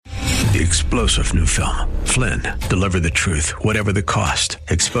the explosive new film, Flynn, Deliver the Truth, Whatever the Cost,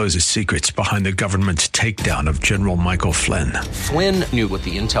 exposes secrets behind the government's takedown of General Michael Flynn. Flynn knew what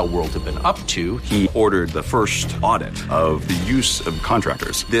the intel world had been up to. He ordered the first audit of the use of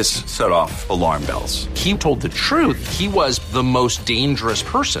contractors. This set off alarm bells. He told the truth. He was the most dangerous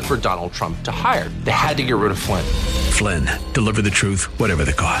person for Donald Trump to hire. They had to get rid of Flynn. Flynn, Deliver the Truth, Whatever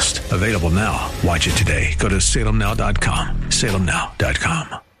the Cost. Available now. Watch it today. Go to salemnow.com.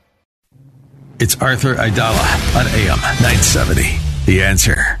 salemnow.com. It's Arthur Aidala on AM 970. The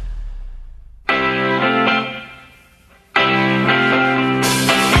Answer.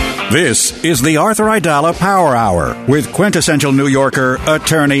 This is the Arthur Aidala Power Hour with quintessential New Yorker,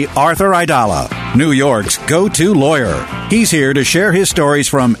 attorney Arthur Aidala, New York's go-to lawyer. He's here to share his stories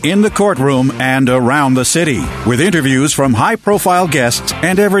from in the courtroom and around the city, with interviews from high-profile guests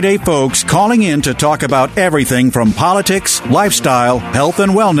and everyday folks calling in to talk about everything from politics, lifestyle, health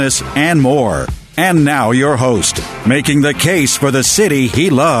and wellness, and more. And now your host, making the case for the city he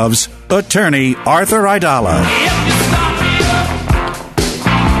loves, attorney Arthur Aidala.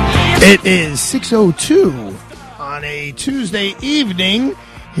 It is 6:02 on a Tuesday evening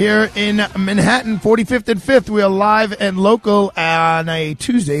here in Manhattan, 45th and 5th. We are live and local on a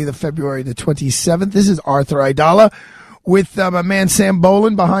Tuesday, the February the 27th. This is Arthur Aidala with my man Sam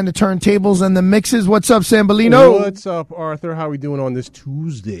Boland behind the turntables and the mixes. What's up, Sam Bellino? What's up, Arthur? How are we doing on this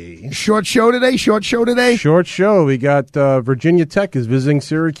Tuesday? Short show today? Short show. We got Virginia Tech is visiting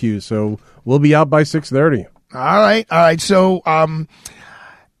Syracuse, so we'll be out by 6:30. All right. So,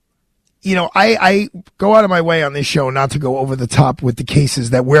 I go out of my way on this show not to go over the top with the cases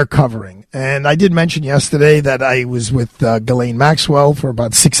that we're covering. And I did mention yesterday that I was with Ghislaine Maxwell for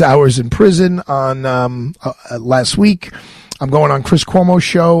about 6 hours in prison on last week. I'm going on Chris Cuomo's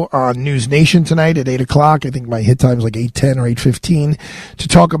show on News Nation tonight at 8 o'clock. I think my hit time is like 8:10 or 8:15 to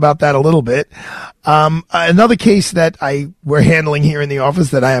talk about that a little bit. Another case that we're handling here in the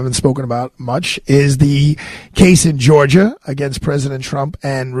office that I haven't spoken about much is the case in Georgia against President Trump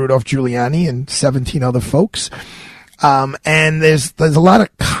and Rudolph Giuliani and 17 other folks. And there's a lot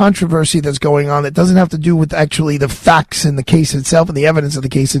of controversy that's going on that doesn't have to do with actually the facts in the case itself and the evidence of the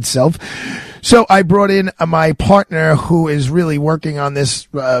case itself. So I brought in my partner who is really working on this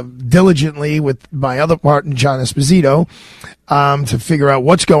diligently with my other partner, John Esposito, to figure out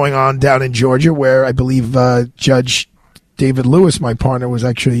what's going on down in Georgia, where I believe Judge David Lewis, my partner, was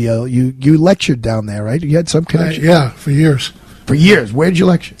actually, you lectured down there, right? You had some connection? Yeah, for years. For years. Where did you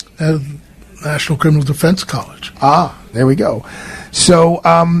lecture? At National Criminal Defense College. There we go. So,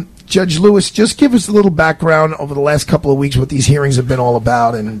 Judge Lewis, just give us a little background over the last couple of weeks what these hearings have been all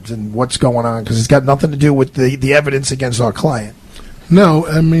about and what's going on, because it's got nothing to do with the evidence against our client. No,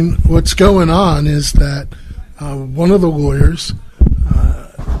 I mean, what's going on is that one of the lawyers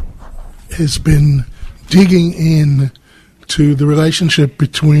has been digging in to the relationship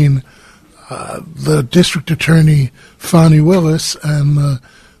between the district attorney, Fani Willis, and the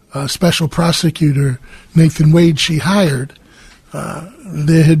special prosecutor, Nathan Wade, she hired.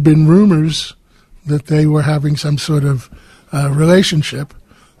 There had been rumors that they were having some sort of relationship.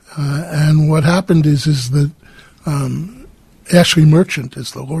 And what happened is that Ashley Merchant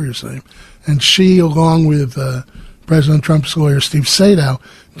is the lawyer's name. And she, along with President Trump's lawyer, Steve Sadow,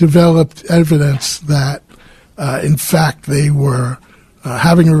 developed evidence that, in fact, they were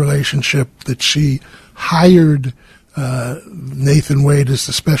having a relationship, that she hired Nathan Wade as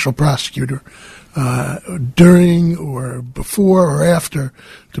the special prosecutor during or before or after,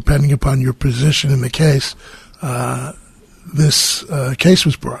 depending upon your position in the case, this case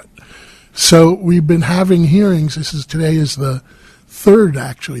was brought. So we've been having hearings. Today is the third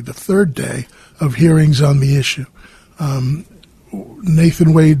day of hearings on the issue.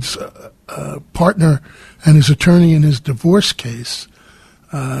 Nathan Wade's partner and his attorney in his divorce case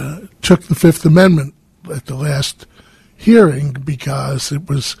took the Fifth Amendment at the last hearing because it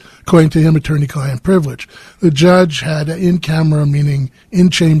was, according to him, attorney-client privilege. The judge had in-camera, meaning in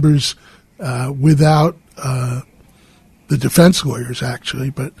chambers, without the defense lawyers,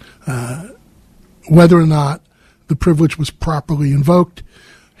 actually, but whether or not the privilege was properly invoked,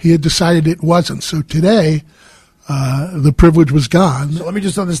 he had decided it wasn't. So today, the privilege was gone. So let me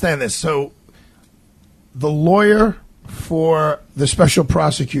just understand this. So the lawyer for the special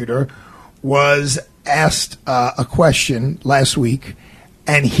prosecutor was asked a question last week,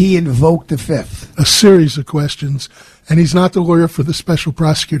 and he invoked the Fifth. A series of questions, and he's not the lawyer for the special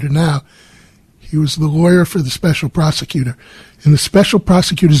prosecutor now. He was the lawyer for the special prosecutor in the special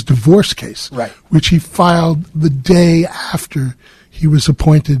prosecutor's divorce case, right, which he filed the day after he was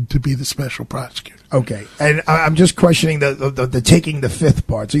appointed to be the special prosecutor. Okay, and I'm just questioning the taking the fifth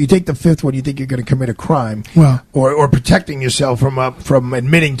part. So you take the fifth when you think you're going to commit a crime, Well, or protecting yourself from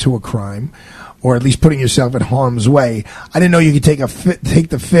admitting to a crime, or at least putting yourself in harm's way. I didn't know you could take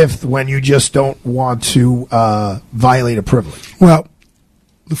the fifth when you just don't want to violate a privilege. Well,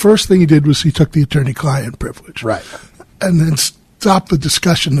 the first thing he did was he took the attorney-client privilege, Right. and then stopped the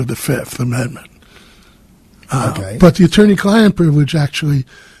discussion of the Fifth Amendment. Okay. But the attorney-client privilege actually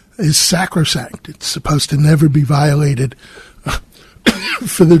is sacrosanct. It's supposed to never be violated.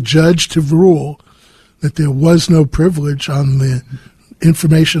 For the judge to rule that there was no privilege on the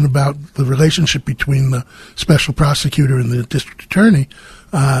information about the relationship between the special prosecutor and the district attorney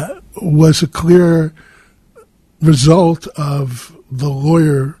was a clear result of the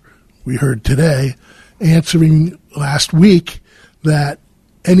lawyer we heard today answering last week that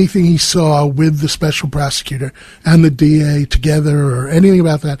anything he saw with the special prosecutor and the DA together or anything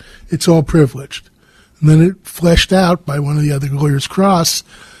about that, it's all privileged. And then it fleshed out by one of the other lawyers, Cross,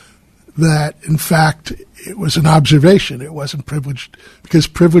 that in fact it was an observation. It wasn't privileged because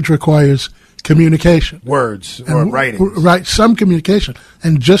privilege requires communication. Words or writing. Right, some communication.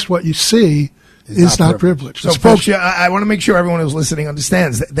 And just what you see is not privileged. So, folks, I want to make sure everyone who's listening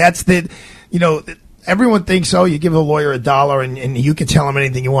understands that's everyone thinks, you give a lawyer $1 and you can tell him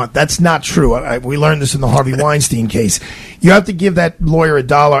anything you want. That's not true. We learned this in the Harvey Weinstein case. You have to give that lawyer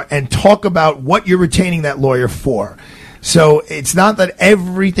 $1 and talk about what you're retaining that lawyer for. So it's not that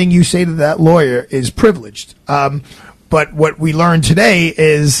everything you say to that lawyer is privileged. But what we learned today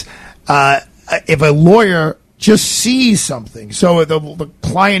is if a lawyer just sees something, so the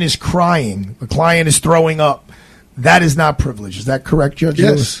client is crying, the client is throwing up, that is not privilege. Is that correct, Judge Yes.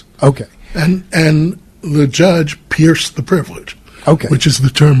 Lewis? Okay. And the judge pierced the privilege, Okay. which is the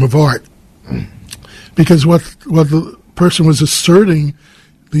term of art. Because what the person was asserting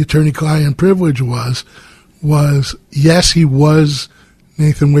the attorney-client privilege was, yes, he was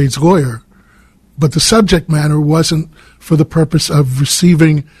Nathan Wade's lawyer, but the subject matter wasn't for the purpose of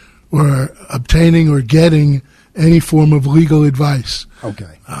receiving or obtaining or getting any form of legal advice.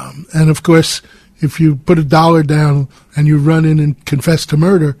 Okay. And, of course, if you put $1 down and you run in and confess to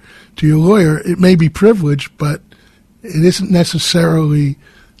murder to your lawyer, it may be privilege, but it isn't necessarily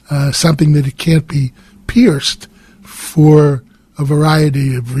something that it can't be pierced for a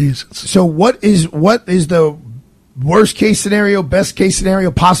variety of reasons. So what is the worst case scenario, best case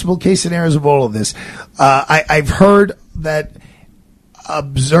scenario, possible case scenarios of all of this? I've heard that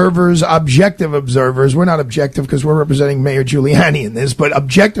objective observers, we're not objective because we're representing Mayor Giuliani in this, but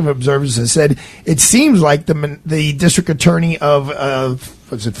objective observers have said it seems like the district attorney of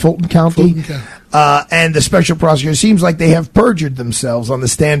was it Fulton County? Fulton County. And the special prosecutor seems like they have perjured themselves on the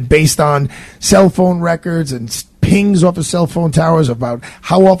stand based on cell phone records and pings off of cell phone towers about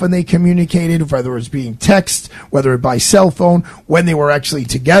how often they communicated, whether it was being text, whether it by cell phone, when they were actually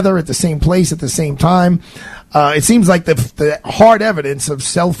together at the same place at the same time. It seems like the hard evidence of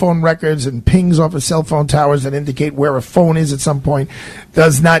cell phone records and pings off of cell phone towers that indicate where a phone is at some point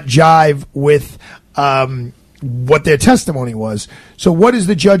does not jive with what their testimony was. So what is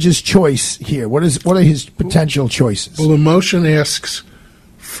the judge's choice here? What are his potential choices? Well, the motion asks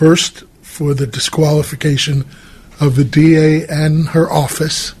first for the disqualification of the DA and her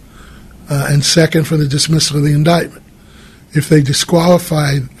office, and second for the dismissal of the indictment. If they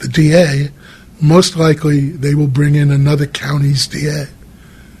disqualify the DA, most likely they will bring in another county's DA.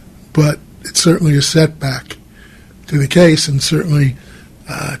 But it's certainly a setback to the case, and certainly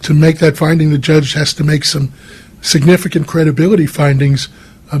to make that finding, the judge has to make some significant credibility findings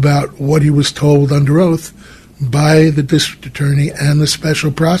about what he was told under oath by the district attorney and the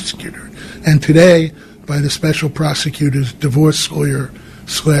special prosecutor. And today, by the special prosecutor's divorce lawyer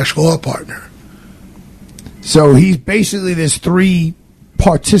 / law partner. So he's basically, there's three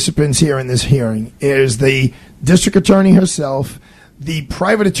participants here in this hearing. There's the district attorney herself, the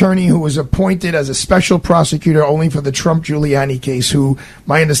private attorney who was appointed as a special prosecutor only for the Trump-Giuliani case, who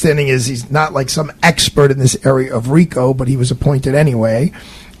my understanding is he's not like some expert in this area of RICO, but he was appointed anyway.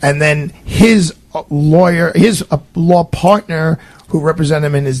 And then his lawyer, his law partner who represented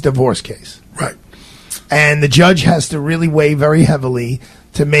him in his divorce case. Right. And the judge has to really weigh very heavily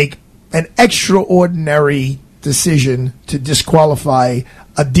to make an extraordinary decision to disqualify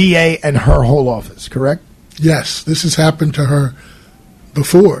a DA and her whole office, correct? Yes, this has happened to her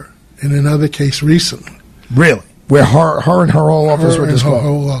before in another case recently. Really? Where her and her whole office were disqualified? Her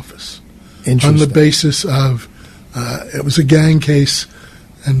whole office. Interesting. On the basis of it was a gang case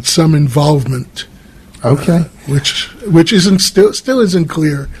and some involvement. Okay. Which isn't still isn't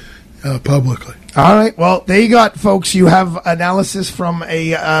clear publicly. All right. Well, there you got, folks. You have analysis from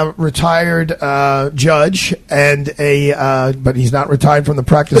a retired judge and but he's not retired from the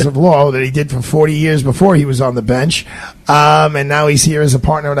practice of law that he did for 40 years before he was on the bench. And now he's here as a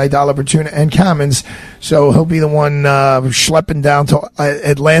partner at Aidala, Bertuna, and Commons. So he'll be the one schlepping down to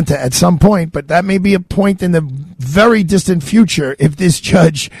Atlanta at some point. But that may be a point in the very distant future if this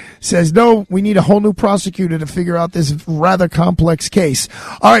judge says, no, we need a whole new prosecutor to figure out this rather complex case.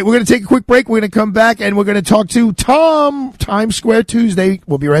 All right, we're going to take a quick break. We're going to come back and we're going to talk to Tom, Times Square Tuesday.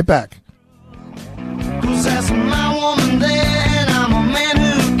 We'll be right back. 'Cause that's my woman there, and I'm a man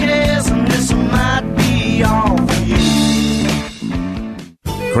who cares, and this might be all for you.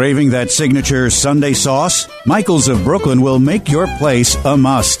 Craving that signature Sunday sauce? Michael's of Brooklyn will make your place a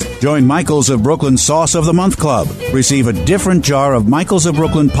must. Join Michael's of Brooklyn Sauce of the Month Club. Receive a different jar of Michael's of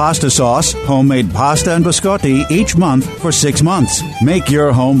Brooklyn pasta sauce, homemade pasta and biscotti each month for 6 months. Make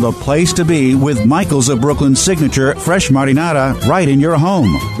your home the place to be with Michael's of Brooklyn signature fresh marinara right in your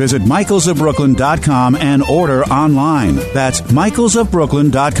home. Visit michaelsofbrooklyn.com and order online. That's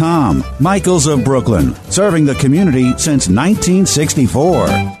michaelsofbrooklyn.com. Michael's of Brooklyn, serving the community since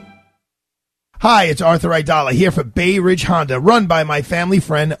 1964. Hi, it's Arthur Aidala here for Bay Ridge Honda, run by my family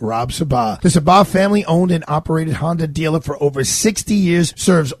friend Rob Sabah. The Sabah family owned and operated Honda dealer for over 60 years,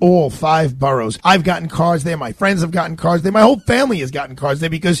 serves all 5 boroughs. I've gotten cars there, my friends have gotten cars there, my whole family has gotten cars there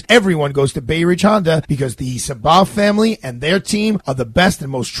because everyone goes to Bay Ridge Honda because the Sabah family and their team are the best and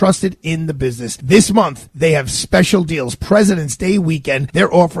most trusted in the business. This month, they have special deals. President's Day weekend,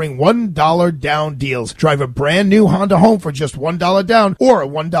 they're offering $1 down deals. Drive a brand new Honda home for just $1 down or a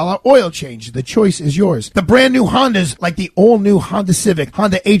 $1 oil change. The choice is yours. The brand new Hondas, like the all-new Honda Civic,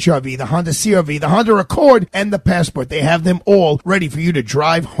 Honda HR-V, the Honda CR-V, the Honda Accord, and the Passport. They have them all ready for you to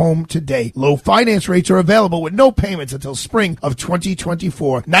drive home today. Low finance rates are available with no payments until spring of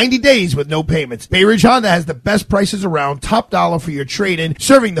 2024. 90 days with no payments. Bay Ridge Honda has the best prices around, top dollar for your trade-in,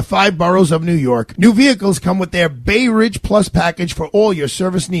 serving the 5 boroughs of New York. New vehicles come with their Bay Ridge Plus package for all your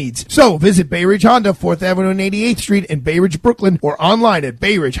service needs. So visit Bay Ridge Honda, 4th Avenue and 88th Street in Bay Ridge, Brooklyn, or online at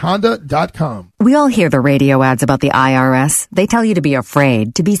bayridgehonda.com. We all hear the radio ads about the IRS. They tell you to be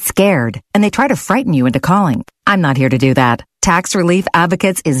afraid, to be scared, and they try to frighten you into calling. I'm not here to do that. Tax Relief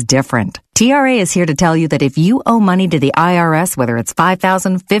Advocates is different. TRA is here to tell you that if you owe money to the IRS, whether it's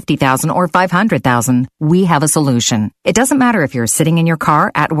 $5,000, $50,000, or $500,000, we have a solution. It doesn't matter if you're sitting in your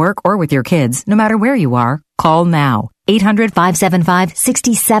car, at work, or with your kids. No matter where you are, call now.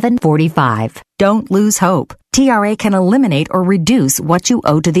 800-575-6745. Don't lose hope. TRA can eliminate or reduce what you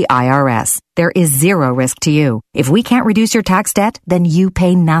owe to the IRS. There is zero risk to you. If we can't reduce your tax debt, then you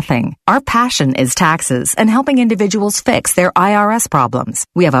pay nothing. Our passion is taxes and helping individuals fix their IRS problems.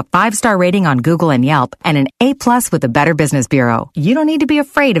 We have a 5-star rating on Google and Yelp and an A+ with the Better Business Bureau. You don't need to be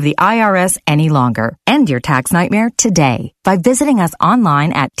afraid of the IRS any longer. End your tax nightmare today by visiting us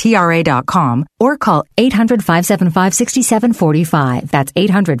online at TRA.com or call 800-575-6745. That's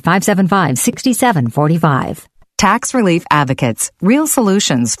 800-575-6745. Tax Relief Advocates. Real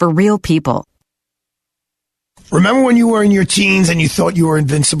solutions for real people. Remember when you were in your teens and you thought you were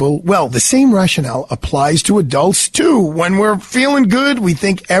invincible? Well, the same rationale applies to adults, too. When we're feeling good, we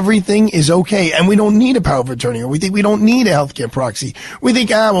think everything is okay, and we don't need a power of attorney, or we think we don't need a healthcare proxy. We think,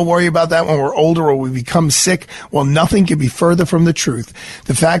 we'll worry about that when we're older or we become sick. Well, nothing could be further from the truth.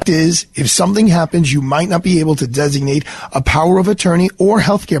 The fact is, if something happens, you might not be able to designate a power of attorney or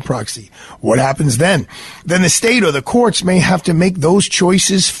healthcare proxy. What happens then? Then the state or the courts may have to make those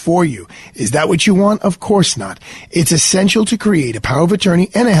choices for you. Is that what you want? Of course not. It's essential to create a power of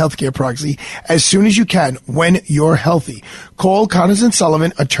attorney and a healthcare proxy as soon as you can when you're healthy. Call Connors &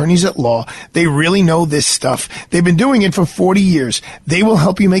 Sullivan, attorneys at law. They really know this stuff. They've been doing it for 40 years. They will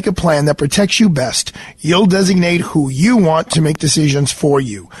help you make a plan that protects you best. You'll designate who you want to make decisions for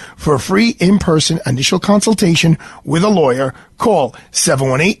you. For a free in-person initial consultation with a lawyer, call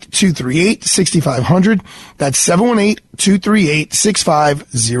 718-238-6500. That's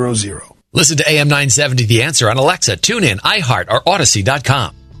 718-238-6500. Listen to AM 970 The Answer on Alexa, TuneIn, iHeart, or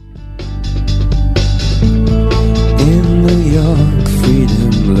Odyssey.com. In New York, freedom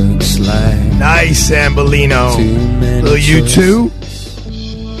looks like nice, Ambolino. Little U2.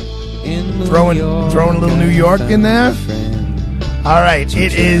 Throwing a little New York in there. All right,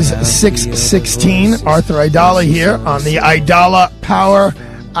 it is 6:16. Arthur Aidala here on the Aidala Power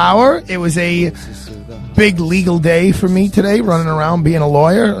Hour. It was a big legal day for me today, running around being a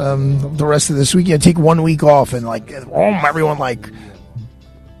lawyer. The rest of this week, I take 1 week off, and everyone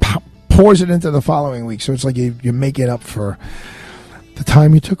pours it into the following week. So it's like you make it up for the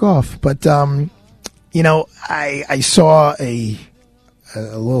time you took off. But I saw a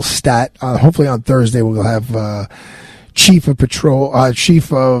a little stat. Hopefully on Thursday we'll have Chief of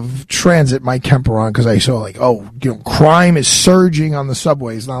Transit Mike Kemper on, because I saw crime is surging on the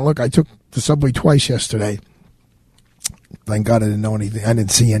subways. Now look, I took the subway twice yesterday. Thank God I didn't know anything. I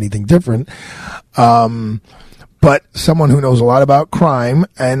didn't see anything different. But someone who knows a lot about crime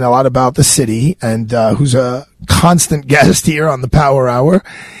and a lot about the city, and who's a constant guest here on the Power Hour,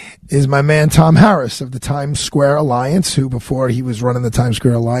 is my man Tom Harris of the Times Square Alliance, who before he was running the Times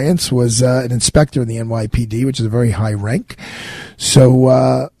Square Alliance was an inspector in the NYPD, which is a very high rank. So,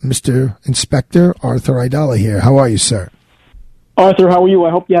 Mr. Inspector Arthur Aidala here. How are you, sir? Arthur, how are you? I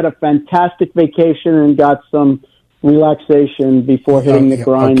hope you had a fantastic vacation and got some relaxation before hitting the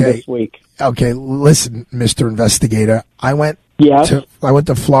grind this week. Okay, listen, Mr. Investigator. I went Yes. I went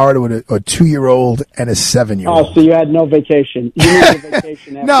to Florida with a 2-year-old and a 7-year-old. Oh, so you had no vacation. You needed a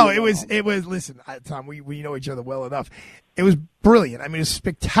vacation. No, it was, listen, Tom, we know each other well enough. It was brilliant. I mean, it was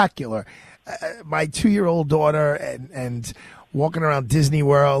spectacular. My 2-year-old daughter and walking around Disney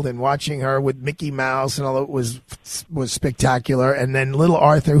World and watching her with Mickey Mouse and all that was spectacular. And then little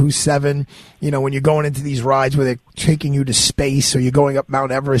Arthur, who's 7, when you're going into these rides where they're taking you to space, or you're going up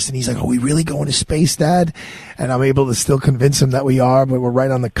Mount Everest, and he's like, "Are we really going to space, Dad?" And I'm able to still convince him that we are, but we're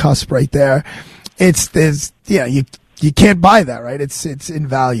right on the cusp right there. You can't buy that, right? It's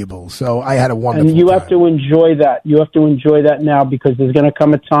invaluable. So I had a wonderful time. And you have to enjoy that. You have to enjoy that now, because there's going to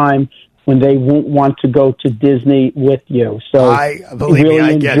come a time when they won't want to go to Disney with you. So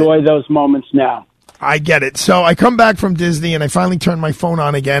enjoy those moments now. I get it. So I come back from Disney and I finally turn my phone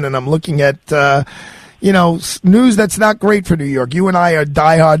on again, and I'm looking at, news that's not great for New York. You and I are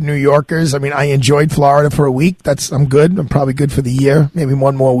diehard New Yorkers. I mean, I enjoyed Florida for a week. I'm good. I'm probably good for the year. Maybe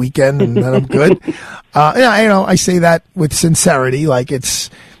one more weekend and then I'm good. I say that with sincerity. Like there's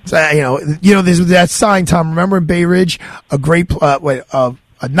that sign, Tom, remember in Bay Ridge, a great,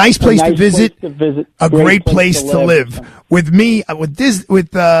 a nice place to visit, a great place to live. With me, with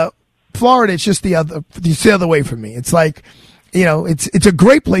Florida, it's just the other way for me. It's like, it's a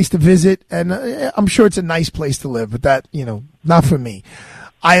great place to visit, and I'm sure it's a nice place to live, but that, not for me.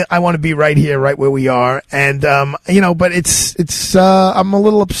 I want to be right here, right where we are, and but it's I'm a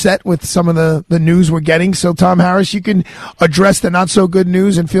little upset with some of the news we're getting. So, Tom Harris, you can address the not so good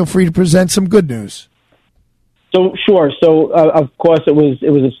news, and feel free to present some good news. So sure. So of course it was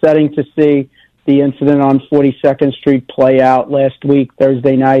upsetting to see the incident on 42nd Street play out last week,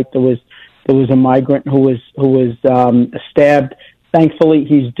 Thursday night. There was a migrant who was stabbed. Thankfully,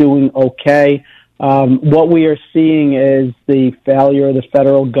 he's doing okay. What we are seeing is the failure of the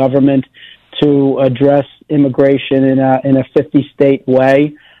federal government to address immigration in a 50-state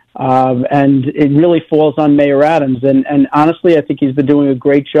way. And it really falls on Mayor Adams. And honestly, I think he's been doing a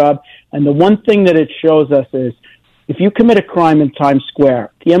great job. And the one thing that it shows us is, if you commit a crime in Times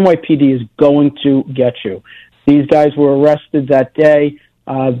Square, the NYPD is going to get you. These guys were arrested that day.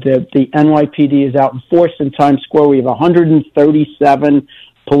 The NYPD is out in force in Times Square. We have 137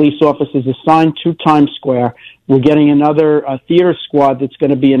 police officers assigned to Times Square. We're getting another theater squad that's going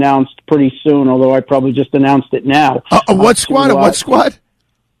to be announced pretty soon, although I probably just announced it now. What squad? What squad?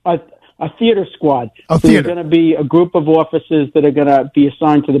 A theater squad. There's going to be a group of officers that are going to be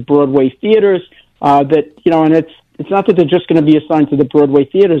assigned to the Broadway theaters. And it's not that they're just going to be assigned to the Broadway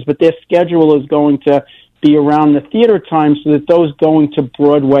theaters, but their schedule is going to be around the theater time so that those going to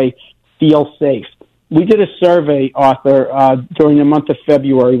Broadway feel safe. We did a survey, Arthur, during the month of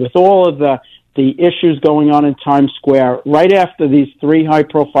February with all of the issues going on in Times Square. Right after these 3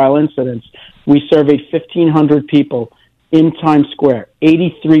 high-profile incidents, we surveyed 1,500 people in Times Square.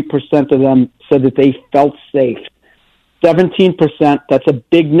 83% of them said that they felt safe. 17%, that's a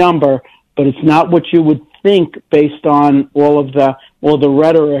big number, but it's not what you would think based on all the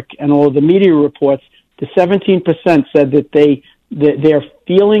rhetoric and all of the media reports. The 17% said that their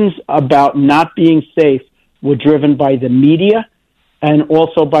feelings about not being safe were driven by the media and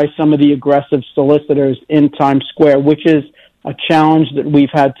also by some of the aggressive solicitors in Times Square, which is a challenge that we've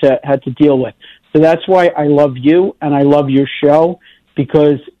had to deal with. So that's why I love you and I love your show,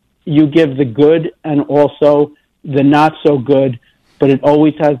 because you give the good and also the not so good, but it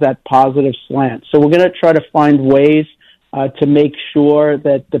always has that positive slant. So we're going to try to find ways to make sure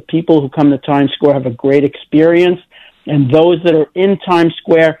that the people who come to Times Square have a great experience, and those that are in Times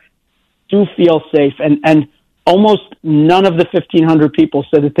Square do feel safe. And almost none of the 1,500 people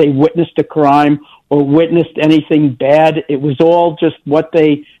said that they witnessed a crime or witnessed anything bad. It was all just what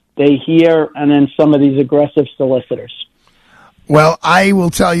they hear, and then some of these aggressive solicitors. Well, I will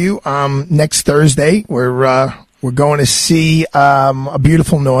tell you, next Thursday we're going to see A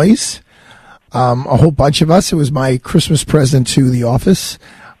Beautiful Noise. a whole bunch of us. It was my Christmas present to the office.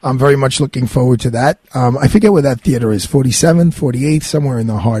 I'm very much looking forward to that. I forget where that theater is, 47th, 48th, somewhere in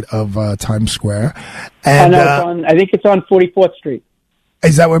the heart of Times Square. And I think it's on 44th Street.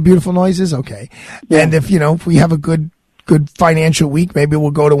 Is that where Beautiful Noise is? Okay. Yeah. And if we have a good financial week, maybe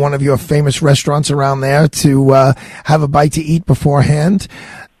we'll go to one of your famous restaurants around there to have a bite to eat beforehand.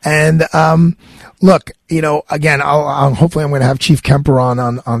 And look, again, I'll hopefully I'm going to have Chief Kemper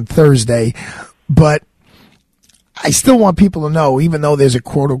on Thursday, but I still want people to know, even though there's a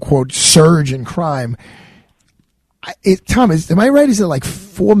quote-unquote surge in crime, Tom, am I right? Is it like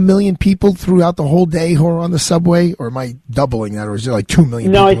 4 million people throughout the whole day who are on the subway? Or am I doubling that? Or is it like 2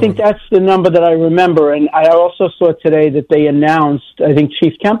 million No, people? I think that's the number that I remember. And I also saw today that they announced, I think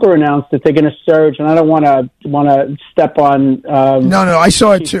Chief Kemper announced that they're going to surge. And I don't want to step on... No, I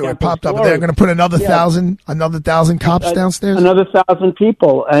saw it Chief too. Kemper's It popped up. story. They're going to put another 1,000 cops downstairs? Another 1,000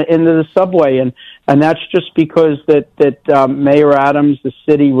 people into the subway. And that's just because that Mayor Adams, the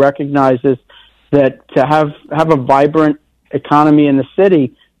city, recognizes that to have a vibrant economy in the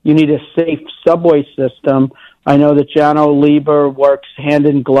city, you need a safe subway system. I know that Jano Lieber works hand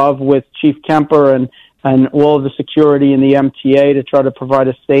in glove with Chief Kemper and all of the security in the MTA to try to provide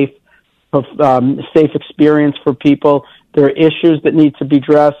a safe experience for people. There are issues that need to be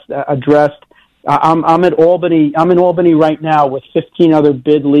addressed. I'm at Albany. I'm in Albany right now with 15 other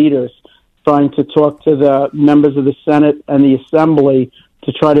bid leaders, trying to talk to the members of the Senate and the Assembly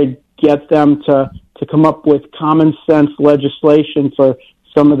to try to get them to come up with common sense legislation for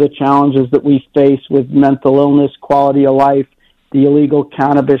some of the challenges that we face with mental illness, quality of life, the illegal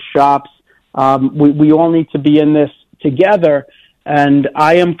cannabis shops. We all need to be in this together, and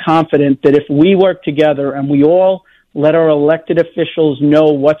I am confident that if we work together and we all let our elected officials know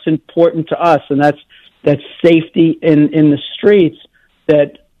what's important to us, and that's safety in the streets,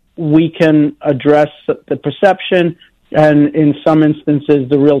 that we can address the perception and, in some instances,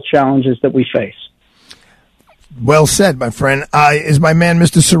 the real challenges that we face. Well said, my friend. Is my man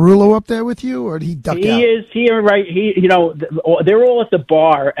Mr. Cerullo up there with you, or did he duck out? He is here, right? They're all at the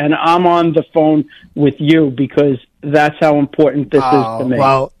bar, and I'm on the phone with you because that's how important this is to me.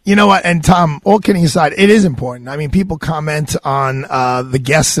 Well, you know what? And Tom, all kidding aside, it is important. I mean, people comment on the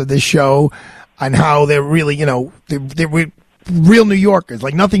guests of this show and how they're really, they're real New Yorkers.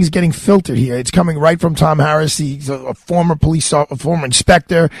 Like, nothing's getting filtered here. It's coming right from Tom Harris. He's a former former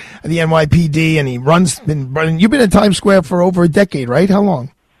inspector at the NYPD, and you've been in Times Square for over a decade, right? How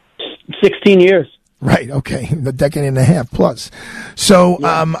long? 16 years. Right. Okay. A decade and a half plus. So,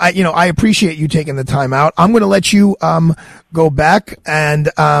 yeah. I appreciate you taking the time out. I'm going to let you, go back,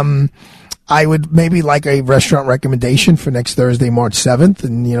 and, I would maybe like a restaurant recommendation for next Thursday, March 7th.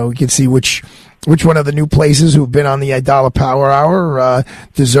 And, we can see which one of the new places who've been on the Aidala Power Hour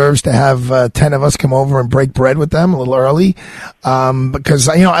deserves to have 10 of us come over and break bread with them a little early. Because,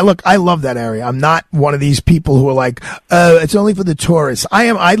 I love that area. I'm not one of these people who are like, it's only for the tourists.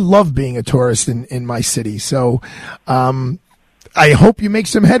 I love being a tourist in my city. So I hope you make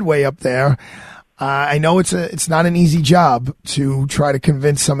some headway up there. I know it's not an easy job to try to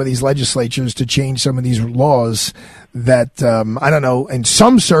convince some of these legislatures to change some of these laws that, I don't know, in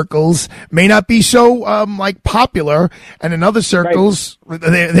some circles may not be so, popular, and in other circles, right,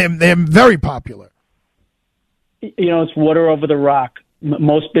 they're very popular. It's water over the rock.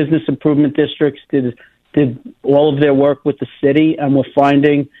 Most business improvement districts did all of their work with the city, and we're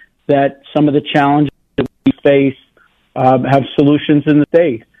finding that some of the challenges that we face have solutions in the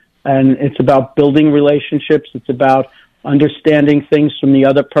state. And it's about building relationships. It's about understanding things from the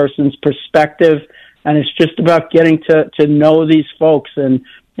other person's perspective. And it's just about getting to know these folks. And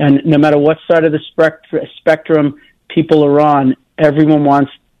no matter what side of the spectrum people are on, everyone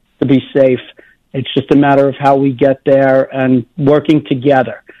wants to be safe. It's just a matter of how we get there and working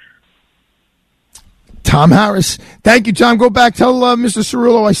together. Tom Harris. Thank you, Tom. Go back. Tell Mr.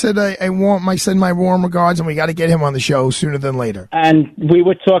 Cerullo I said I send my warm regards, and we got to get him on the show sooner than later. And we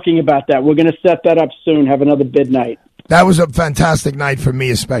were talking about that. We're going to set that up soon, have another bid night. That was a fantastic night for me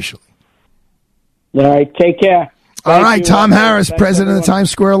especially. All right. Take care. All right, Tom Harris, president of the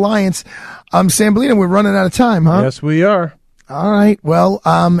Times Square Alliance. Sam Bellino, we're running out of time, huh? Yes, we are. All right. Well,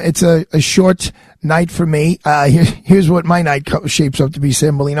 it's a short night for me. Here's what my night shapes up to be,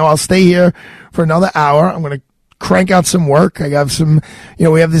 Sam Bellino. I'll stay here for another hour. I'm going to crank out some work. I got some,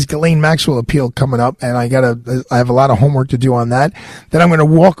 we have this Ghislaine Maxwell appeal coming up, and I have a lot of homework to do on that. Then I'm going to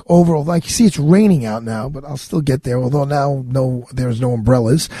walk over, like you see, it's raining out now, but I'll still get there, although now there's no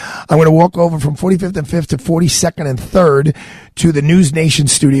umbrellas. I'm going to walk over from 45th and 5th to 42nd and 3rd to the News Nation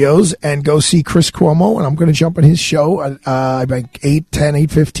studios and go see Chris Cuomo, and I'm going to jump on his show at like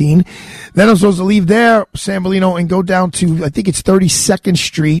 8:15. Then I'm supposed to leave there, San Bernardino, and go down to, I think it's 32nd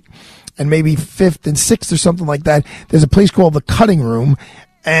Street and maybe 5th and 6th or something like that. There's a place called The Cutting Room,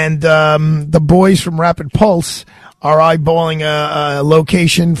 and the boys from Rapid Pulse are eyeballing a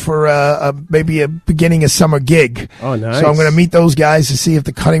location for maybe a beginning of summer gig. Oh, nice. So I'm going to meet those guys to see if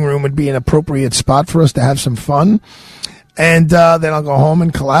The Cutting Room would be an appropriate spot for us to have some fun. And then I'll go home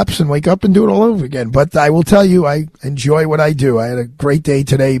and collapse and wake up and do it all over again. But I will tell you, I enjoy what I do. I had a great day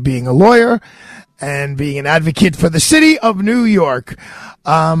today being a lawyer and being an advocate for the city of New York.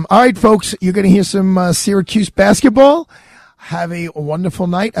 All right, folks, you're going to hear some Syracuse basketball. Have a wonderful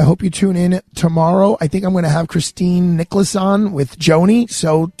night. I hope you tune in tomorrow. I think I'm going to have Christine Nicholas on with Joni.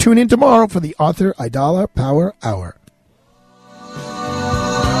 So tune in tomorrow for the Arthur Aidala Power Hour.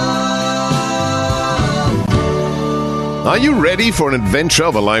 Are you ready for an adventure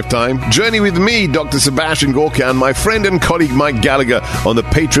of a lifetime? Journey with me, Dr. Sebastian Gorka, and my friend and colleague Mike Gallagher on the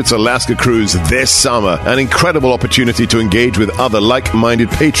Patriots Alaska cruise this summer. An incredible opportunity to engage with other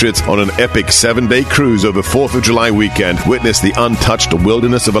like-minded patriots on an epic 7-day cruise over 4th of July weekend. Witness the untouched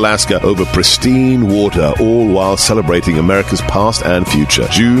wilderness of Alaska over pristine water, all while celebrating America's past and future.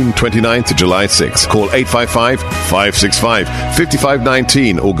 June 29th to July 6th. Call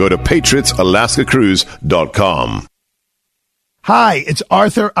 855-565-5519 or go to patriotsalaskacruise.com. Hi, it's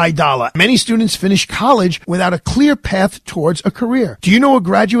Arthur Aidala. Many students finish college without a clear path towards a career. Do you know a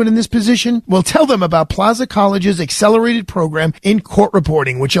graduate in this position? Well, tell them about Plaza College's accelerated program in court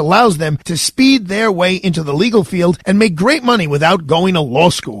reporting, which allows them to speed their way into the legal field and make great money without going to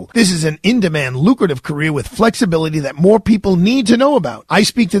law school. This is an in-demand, lucrative career with flexibility that more people need to know about. I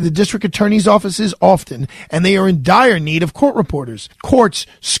speak to the district attorney's offices often, and they are in dire need of court reporters. Courts,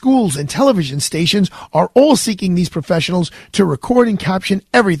 schools, and television stations are all seeking these professionals to record and caption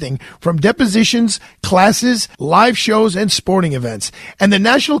everything from depositions, classes, live shows, and sporting events. And the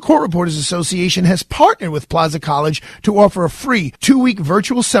National Court Reporters Association has partnered with Plaza College to offer a free 2-week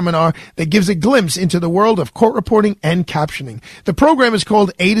virtual seminar that gives a glimpse into the world of court reporting and captioning. The program is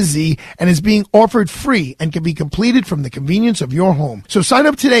called A to Z and is being offered free and can be completed from the convenience of your home. So sign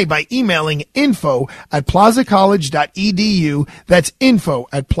up today by emailing info@plazacollege.edu. That's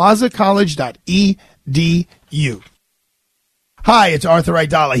info@plazacollege.edu. Hi, it's Arthur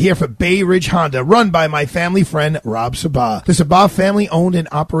Aidala here for Bay Ridge Honda, run by my family friend Rob Sabah. The Sabah family-owned and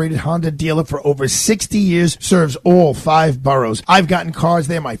operated Honda dealer for over 60 years serves all 5 boroughs. I've gotten cars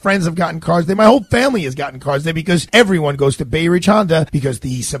there. My friends have gotten cars there. My whole family has gotten cars there because everyone goes to Bay Ridge Honda because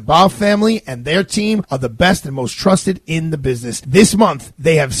the Sabah family and their team are the best and most trusted in the business. This month,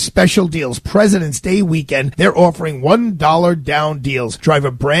 they have special deals. President's Day weekend, they're offering $1 down deals. Drive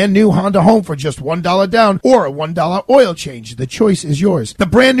a brand new Honda home for just $1 down or a $1 oil change. The choice is yours. The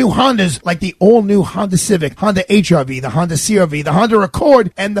brand new Hondas, like the all-new Honda Civic, Honda HR-V, the Honda CR-V, the Honda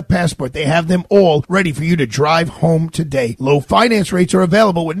Accord, and the Passport. They have them all ready for you to drive home today. Low finance rates are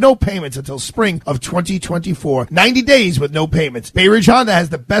available with no payments until spring of 2024. 90 days with no payments. Bay Ridge Honda has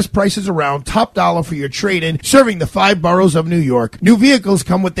the best prices around, top dollar for your trade-in, serving the 5 boroughs of New York. New vehicles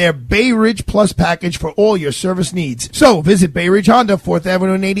come with their Bay Ridge Plus package for all your service needs. So visit Bay Ridge Honda, 4th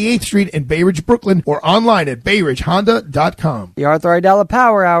Avenue and 88th Street in Bay Ridge, Brooklyn, or online at bayridgehonda.com. The Arthur Aidala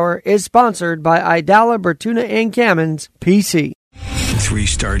Power Hour is sponsored by Aidala, Bertuna, and Kamens, PC.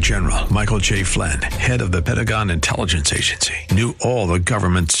 3-star General Michael J. Flynn, head of the Pentagon Intelligence Agency, knew all the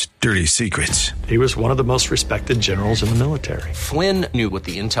government's dirty secrets. He was one of the most respected generals in the military. Flynn knew what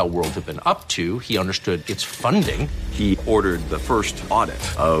the intel world had been up to. He understood its funding. He ordered the first audit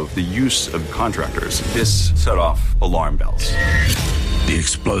of the use of contractors. This set off alarm bells. The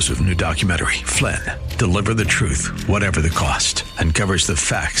explosive new documentary, Flynn, Deliver the Truth, Whatever the Cost, uncovers the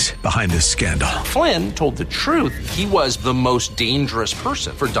facts behind this scandal. Flynn told the truth. He was the most dangerous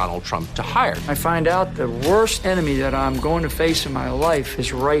person for Donald Trump to hire. I find out the worst enemy that I'm going to face in my life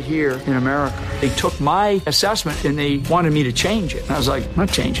is right here in America. They took my assessment and they wanted me to change it. And I was like, I'm not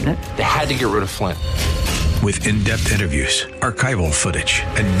changing it. They had to get rid of Flynn. With in-depth interviews, archival footage,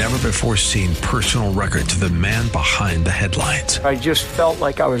 and never-before-seen personal records of the man behind the headlines. I just felt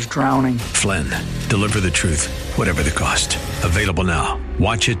like I was drowning. Flynn, Deliver the Truth, Whatever the Cost. Available now.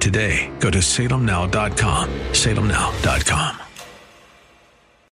 Watch it today. Go to salemnow.com. salemnow.com.